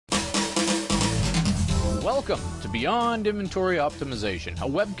Welcome to Beyond Inventory Optimization, a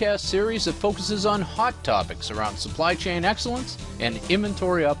webcast series that focuses on hot topics around supply chain excellence and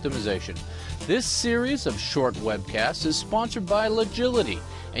inventory optimization. This series of short webcasts is sponsored by Logility,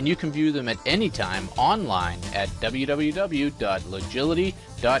 and you can view them at any time online at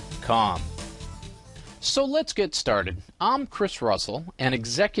www.logility.com. So let's get started. I'm Chris Russell, an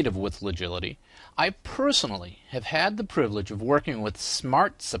executive with Logility. I personally have had the privilege of working with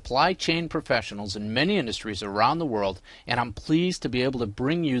smart supply chain professionals in many industries around the world, and I'm pleased to be able to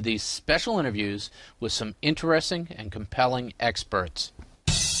bring you these special interviews with some interesting and compelling experts.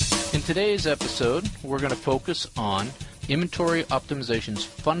 In today's episode, we're going to focus on inventory optimization's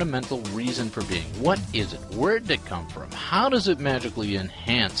fundamental reason for being. What is it? Where did it come from? How does it magically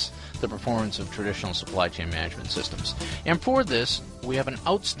enhance the performance of traditional supply chain management systems? And for this, we have an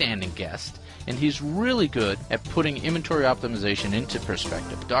outstanding guest, and he's really good at putting inventory optimization into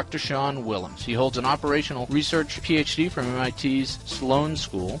perspective. Dr. Sean Willems. He holds an operational research PhD from MIT's Sloan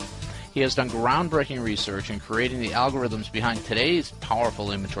School. He has done groundbreaking research in creating the algorithms behind today's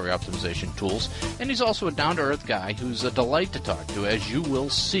powerful inventory optimization tools, and he's also a down-to-earth guy who's a delight to talk to, as you will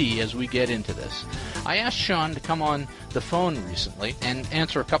see as we get into this. I asked Sean to come on the phone recently and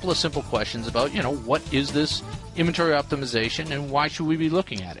answer a couple of simple questions about, what is this inventory optimization and why should we be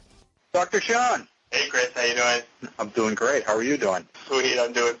looking at it? Dr. Sean. Hey, Chris, how you doing? I'm doing great. How are you doing? Sweet,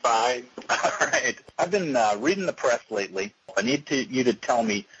 I'm doing fine. All right. I've been reading the press lately. I need you to tell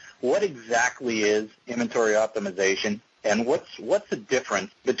me what exactly is inventory optimization, and what's the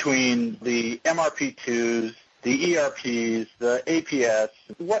difference between the MRP2s, the ERPs, the APS?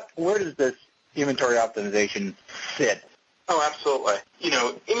 Where does this inventory optimization fit? Oh, absolutely.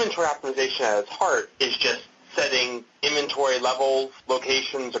 Inventory optimization at its heart is just setting inventory levels,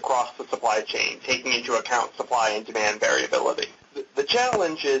 locations across the supply chain, taking into account supply and demand variability. The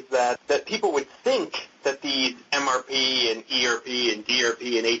challenge is that people would think that these MRP and ERP and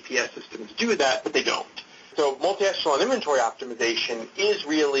DRP and APS systems do that, but they don't. So multi-echelon inventory optimization is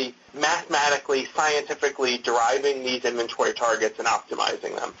really mathematically, scientifically deriving these inventory targets and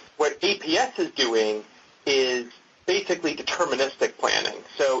optimizing them. What APS is doing is basically deterministic planning.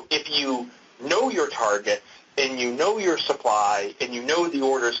 So if you know your targets and you know your supply and you know the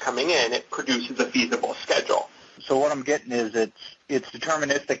orders coming in, it produces a feasible schedule. So what I'm getting is it's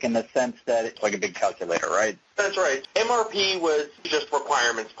deterministic in the sense that it's like a big calculator, right? That's right. MRP was just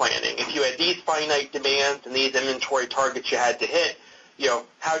requirements planning. If you had these finite demands and these inventory targets you had to hit,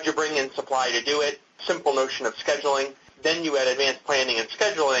 how'd you bring in supply to do it? Simple notion of scheduling. Then you had advanced planning and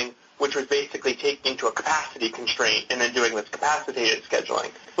scheduling, which was basically taking into a capacity constraint and then doing this capacitated scheduling.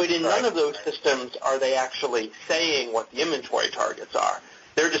 But in none of those systems are they actually saying what the inventory targets are.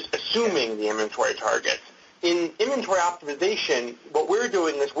 They're just assuming the inventory targets. In inventory optimization, what we're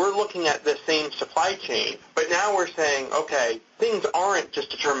doing is we're looking at the same supply chain, but now we're saying, okay, things aren't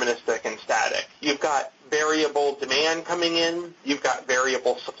just deterministic and static. You've got variable demand coming in. You've got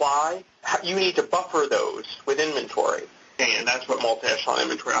variable supply. You need to buffer those with inventory. And that's what multi-echelon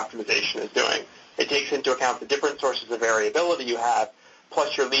inventory optimization is doing. It takes into account the different sources of variability you have,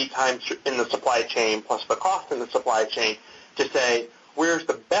 plus your lead times in the supply chain, plus the cost in the supply chain, to say, where's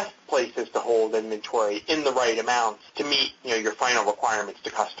the best places to hold inventory in the right amounts to meet your final requirements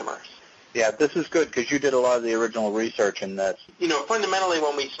to customers. Yeah, this is good because you did a lot of the original research in this. Fundamentally,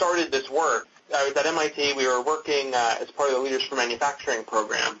 when we started this work, I was at MIT. We were working as part of the Leaders for Manufacturing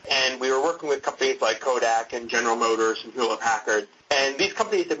program, and we were working with companies like Kodak and General Motors and Hewlett-Packard. And these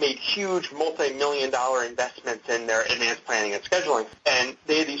companies have made huge multi-million-dollar investments in their advanced planning and scheduling. And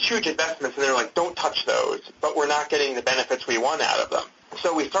they had these huge investments, and they're like, don't touch those, but we're not getting the benefits we want out of them.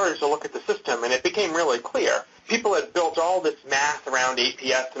 So we started to look at the system, and it became really clear. People had built all this math around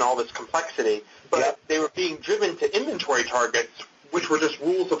APS and all this complexity, but they were being driven to inventory targets, which were just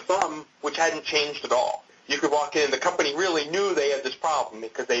rules of thumb, which hadn't changed at all. You could walk in, the company really knew they had this problem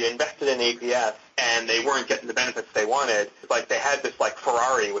because they'd invested in APS and they weren't getting the benefits they wanted. Like they had this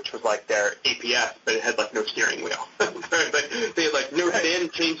Ferrari, which was like their APS, but it had no steering wheel. They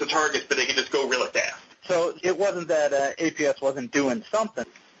hadn't changed the targets, but they could just go really fast. So it wasn't that APS wasn't doing something.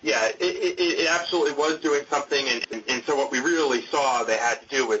 Yeah, it absolutely was doing something, and so what we really saw they had to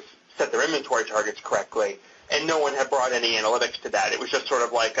do was set their inventory targets correctly, and no one had brought any analytics to that. It was just sort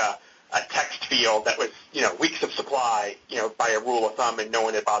of like a text field that was, weeks of supply, by a rule of thumb, and no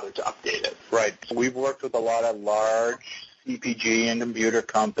one had bothered to update it. Right. We've worked with a lot of large CPG and computer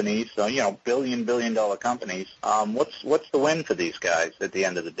companies, so, billion-dollar companies. What's the win for these guys at the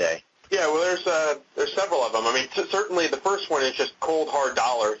end of the day? Yeah, well, there's several of them. I mean, certainly the first one is just cold, hard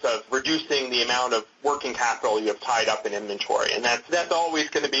dollars of reducing the amount of working capital you have tied up in inventory, and that's always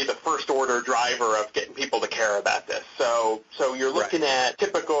going to be the first order driver of getting people to care about this. So you're looking at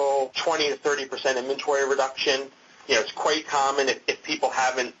typical 20 to 30% inventory reduction. You know, it's quite common if people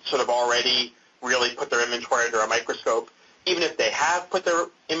haven't sort of already really put their inventory under a microscope. Even if they have put their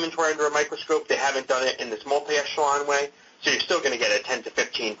inventory under a microscope, they haven't done it in this multi-echelon way. So you're still going to get a 10 to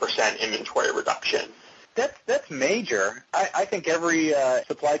 15% inventory reduction. That's major. I think every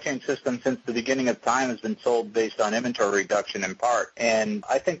supply chain system since the beginning of time has been sold based on inventory reduction in part. And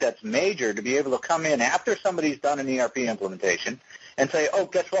I think that's major to be able to come in after somebody's done an ERP implementation and say, oh,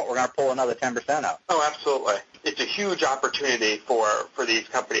 guess what, we're going to pull another 10% out. Oh, absolutely. It's a huge opportunity for these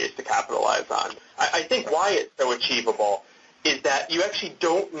companies to capitalize on. I think why it's so achievable is that you actually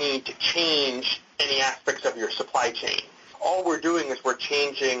don't need to change any aspects of your supply chain. All we're doing is we're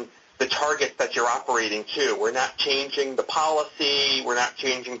changing the targets that you're operating to. We're not changing the policy. We're not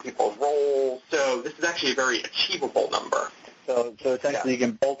changing people's roles. So this is actually a very achievable number. So essentially you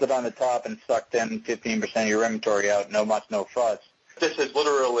can bolt it on the top and suck 10, 15% of your inventory out, no muss, no fuss. This is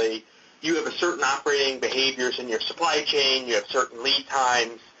literally, you have a certain operating behaviors in your supply chain. You have certain lead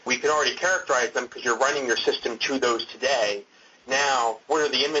times. We can already characterize them because you're running your system to those today. Now, what are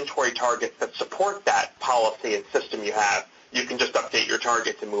the inventory targets that support that policy and system you have? You can just update your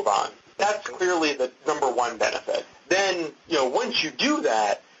targets and move on. That's clearly the number one benefit. Then, once you do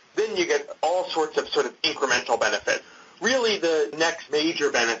that, then you get all sorts of sort of incremental benefits. Really, the next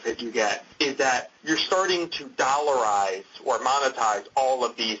major benefit you get is that you're starting to dollarize or monetize all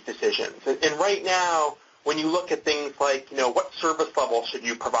of these decisions. And right now, when you look at things like, what service level should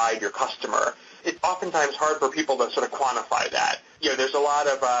you provide your customer, it's oftentimes hard for people to sort of quantify that. There's a lot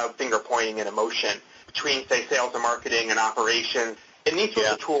of finger pointing and emotion between, say, sales and marketing and operations. And these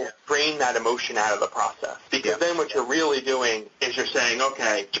sorts of tools drain that emotion out of the process. Because then what you're really doing is you're saying,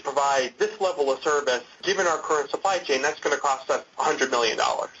 okay, to provide this level of service, given our current supply chain, that's going to cost us $100 million.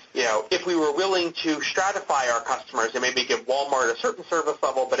 If we were willing to stratify our customers and maybe give Walmart a certain service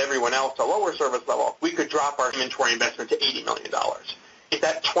level, but everyone else a lower service level, we could drop our inventory investment to $80 million. Is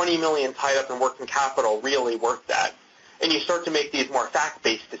that $20 million tied up in working capital really worth that? And you start to make these more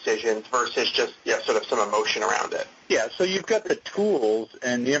fact-based decisions versus just sort of some emotion around it. Yeah, so you've got the tools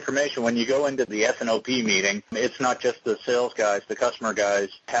and the information. When you go into the S&OP meeting, it's not just the sales guys, the customer guys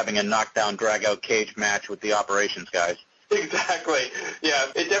having a knockdown, drag-out cage match with the operations guys. Exactly. Yeah,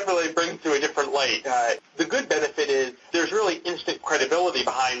 it definitely brings to a different light. The good benefit is there's really instant credibility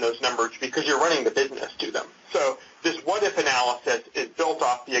behind those numbers because you're running the business to them. So this what-if analysis is built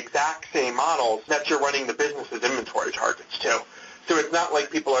off the exact same models that you're running the business's inventory targets to. So it's not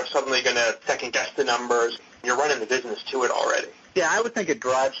like people are suddenly going to second-guess the numbers. You're running the business to it already. Yeah, I would think it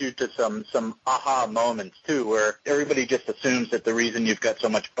drives you to some aha moments, too, where everybody just assumes that the reason you've got so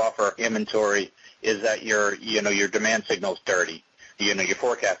much buffer inventory is that your demand signal's dirty. Your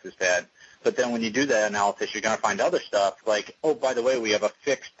forecast is bad. But then when you do that analysis, you're going to find other stuff like, oh, by the way, we have a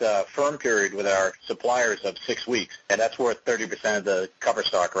fixed firm period with our suppliers of 6 weeks, and that's worth 30% of the cover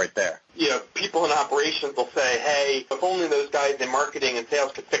stock right there. People in operations will say, hey, if only those guys in marketing and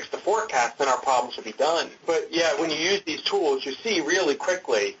sales could fix the forecast, then our problems would be done. But, when you use these tools, you see really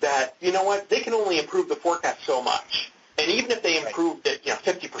quickly that, they can only improve the forecast so much. And even if they improved it,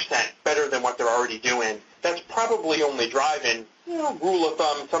 50% better than what they're already doing, that's probably only driving, rule of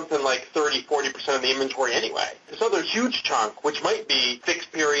thumb, something like 30, 40% of the inventory anyway. This other huge chunk, which might be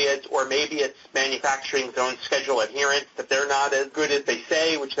fixed periods, or maybe it's manufacturing's own schedule adherence, that they're not as good as they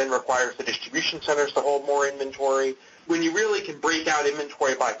say, which then requires the distribution centers to hold more inventory. When you really can break out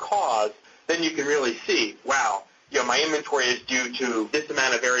inventory by cause, then you can really see, wow, my inventory is due to this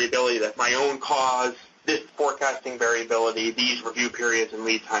amount of variability, that's my own cause, this forecasting variability, these review periods and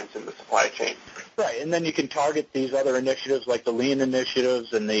lead times in the supply chain. Right, and then you can target these other initiatives like the lean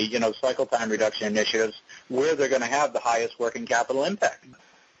initiatives and the cycle time reduction initiatives where they're going to have the highest working capital impact.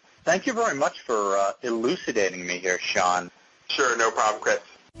 Thank you very much for elucidating me here, Sean. Sure, no problem, Chris.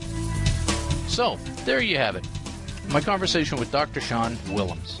 So, there you have it. My conversation with Dr. Sean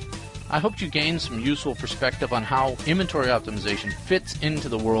Willems. I hope you gained some useful perspective on how inventory optimization fits into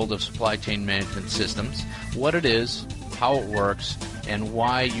the world of supply chain management systems, what it is, how it works, and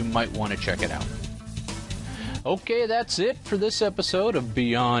why you might want to check it out. Okay, that's it for this episode of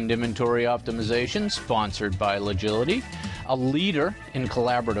Beyond Inventory Optimization, sponsored by Logility, a leader in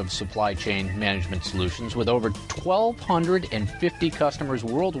collaborative supply chain management solutions with over 1,250 customers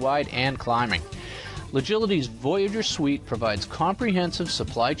worldwide and climbing. Logility's Voyager Suite provides comprehensive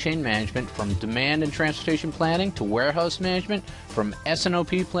supply chain management from demand and transportation planning to warehouse management, from S&OP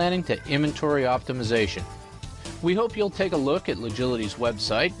planning to inventory optimization. We hope you'll take a look at Logility's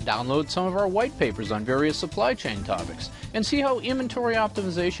website, download some of our white papers on various supply chain topics, and see how inventory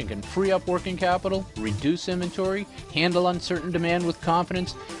optimization can free up working capital, reduce inventory, handle uncertain demand with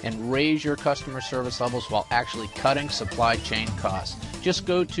confidence, and raise your customer service levels while actually cutting supply chain costs. Just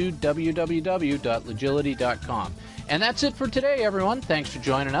go to www.logility.com. And that's it for today, everyone. Thanks for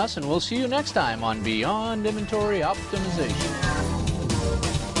joining us, and we'll see you next time on Beyond Inventory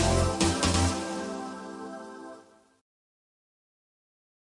Optimization.